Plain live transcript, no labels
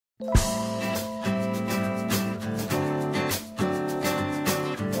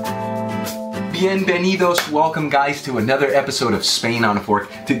Bienvenidos, welcome guys to another episode of Spain on a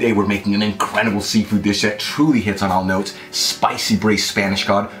Fork. Today we're making an incredible seafood dish that truly hits on all notes, spicy braised Spanish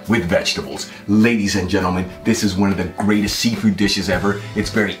cod with vegetables. Ladies and gentlemen, this is one of the greatest seafood dishes ever.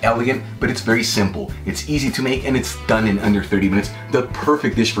 It's very elegant, but it's very simple. It's easy to make and it's done in under 30 minutes. The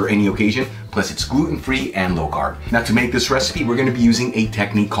perfect dish for any occasion, plus it's gluten-free and low carb. Now to make this recipe, we're gonna be using a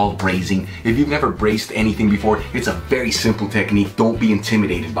technique called braising. If you've never braised anything before, it's a very simple technique. Don't be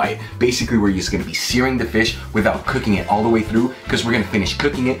intimidated by it. Basically, we're just gonna be searing the fish without cooking it all the way through, because we're gonna finish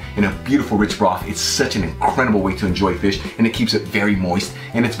cooking it in a beautiful rich broth. It's such an incredible way to enjoy fish, and it keeps it very moist,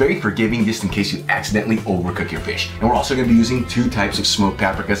 and it's very forgiving just in case you accidentally overcook your fish. And we're also gonna be using two types of smoked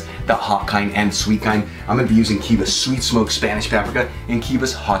paprikas, the hot kind and the sweet kind. I'm gonna be using Kiva's sweet smoked Spanish paprika and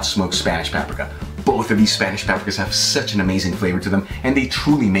Kiva's hot smoked Spanish paprika. Both of these Spanish paprikas have such an amazing flavor to them, and they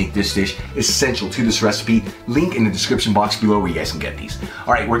truly make this dish essential to this recipe. Link in the description box below where you guys can get these.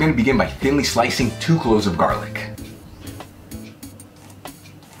 All right, we're gonna begin by thinly slicing 2 cloves of garlic.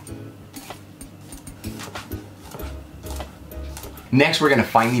 Next, we're gonna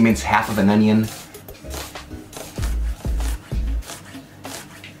finely mince half of an onion.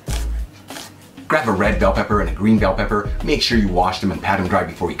 Grab a red bell pepper and a green bell pepper. Make sure you wash them and pat them dry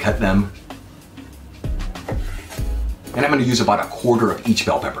before you cut them. And I'm gonna use about 1/4 of each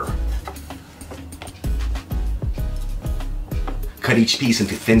bell pepper. Cut each piece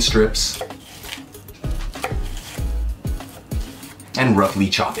into thin strips. And roughly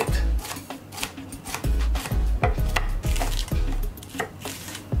chop it.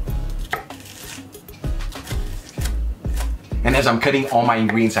 And as I'm cutting all my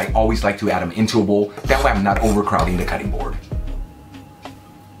ingredients, I always like to add them into a bowl. That way I'm not overcrowding the cutting board.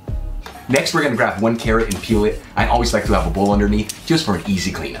 Next, we're gonna grab 1 carrot and peel it. I always like to have a bowl underneath, just for an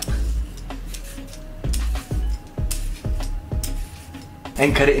easy cleanup.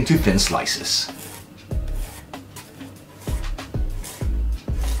 And cut it into thin slices.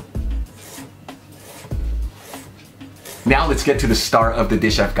 Now let's get to the star of the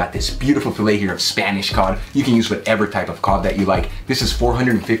dish. I've got this beautiful fillet here of Spanish cod. You can use whatever type of cod that you like. This is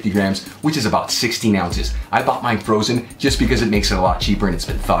 450 grams, which is about 16 ounces. I bought mine frozen just because it makes it a lot cheaper and it's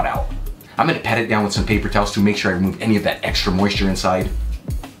been thawed out. I'm gonna pat it down with some paper towels to make sure I remove any of that extra moisture inside.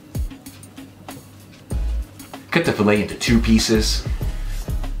 Cut the fillet into 2 pieces.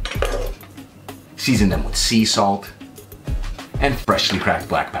 Season them with sea salt and freshly cracked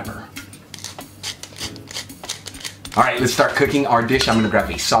black pepper. All right, let's start cooking our dish. I'm gonna grab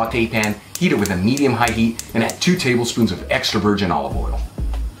a saute pan, heat it with a medium-high heat, and add 2 tablespoons of extra virgin olive oil.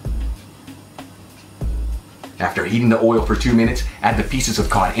 After heating the oil for 2 minutes, add the pieces of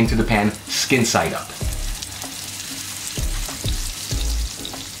cod into the pan, skin side up.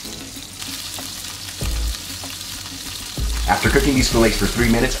 After cooking these fillets for 3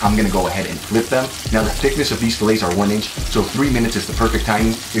 minutes, I'm gonna go ahead and flip them. Now the thickness of these fillets are 1 inch, so 3 minutes is the perfect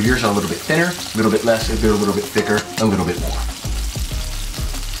timing. If yours are a little bit thinner, a little bit less. If they're a little bit thicker, a little bit more.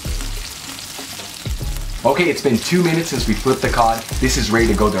 Okay, it's been 2 minutes since we flipped the cod. This is ready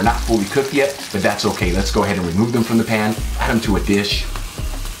to go. They're not fully cooked yet, but that's okay. Let's go ahead and remove them from the pan, add them to a dish,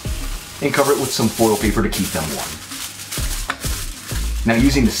 and cover it with some foil paper to keep them warm. Now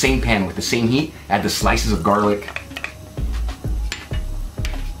using the same pan with the same heat, add the slices of garlic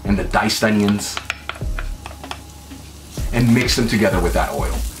and the diced onions, and mix them together with that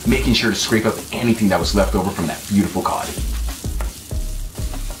oil, making sure to scrape up anything that was left over from that beautiful cod.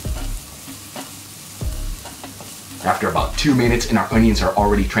 After about 2 minutes and our onions are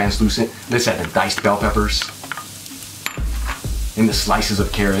already translucent, let's add the diced bell peppers and the slices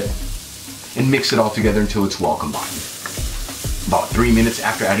of carrot and mix it all together until it's well combined. About 3 minutes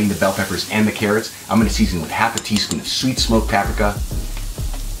after adding the bell peppers and the carrots, I'm gonna season with 1/2 teaspoon of sweet smoked paprika,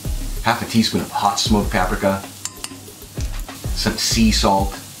 1/2 teaspoon of hot smoked paprika, some sea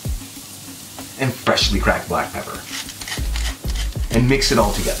salt, and freshly cracked black pepper. And mix it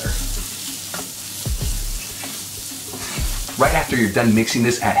all together. Right after you're done mixing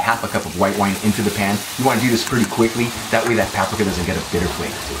this, add 1/2 cup of white wine into the pan. You want to do this pretty quickly, that way that paprika doesn't get a bitter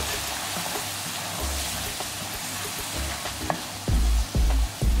flavor to it.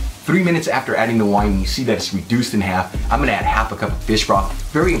 3 minutes after adding the wine, you see that it's reduced in half. I'm gonna add 1/2 cup of fish broth.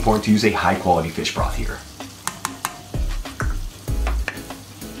 Very important to use a high quality fish broth here.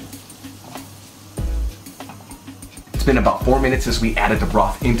 It's been about 4 minutes since we added the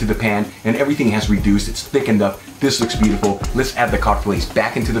broth into the pan and everything has reduced, it's thickened up. This looks beautiful. Let's add the cod fillets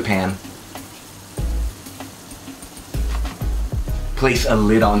back into the pan. Place a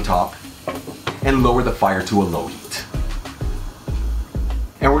lid on top and lower the fire to a low heat.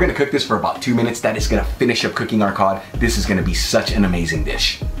 And we're gonna cook this for about 2 minutes. That is gonna finish up cooking our cod. This is gonna be such an amazing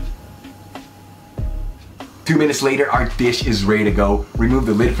dish. 2 minutes later, our dish is ready to go. Remove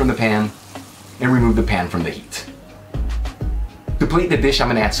the lid from the pan and remove the pan from the heat. To plate the dish, I'm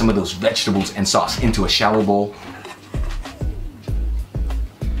gonna add some of those vegetables and sauce into a shallow bowl.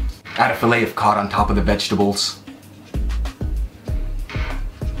 Add a fillet of cod on top of the vegetables.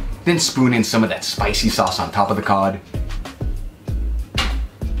 Then spoon in some of that spicy sauce on top of the cod.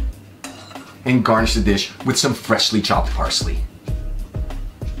 And garnish the dish with some freshly chopped parsley.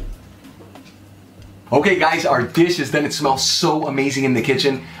 Okay guys, our dish is done. It smells so amazing in the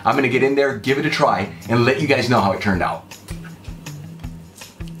kitchen. I'm gonna get in there, give it a try, and let you guys know how it turned out.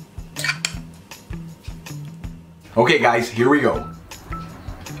 Okay guys, here we go.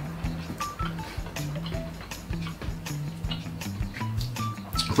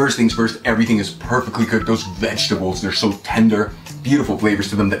 First things first, everything is perfectly cooked. Those vegetables, they're so tender, beautiful flavors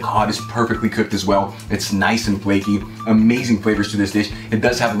to them. The cod is perfectly cooked as well. It's nice and flaky, amazing flavors to this dish. It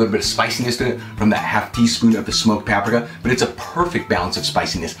does have a little bit of spiciness to it from that half teaspoon of the smoked paprika, but it's a perfect balance of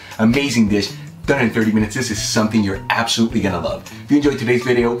spiciness. Amazing dish, done in 30 minutes. This is something you're absolutely gonna love. If you enjoyed today's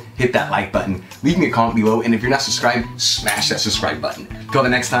video, hit that like button, leave me a comment below, and if you're not subscribed, smash that subscribe button. Till the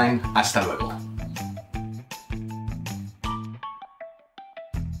next time, hasta luego.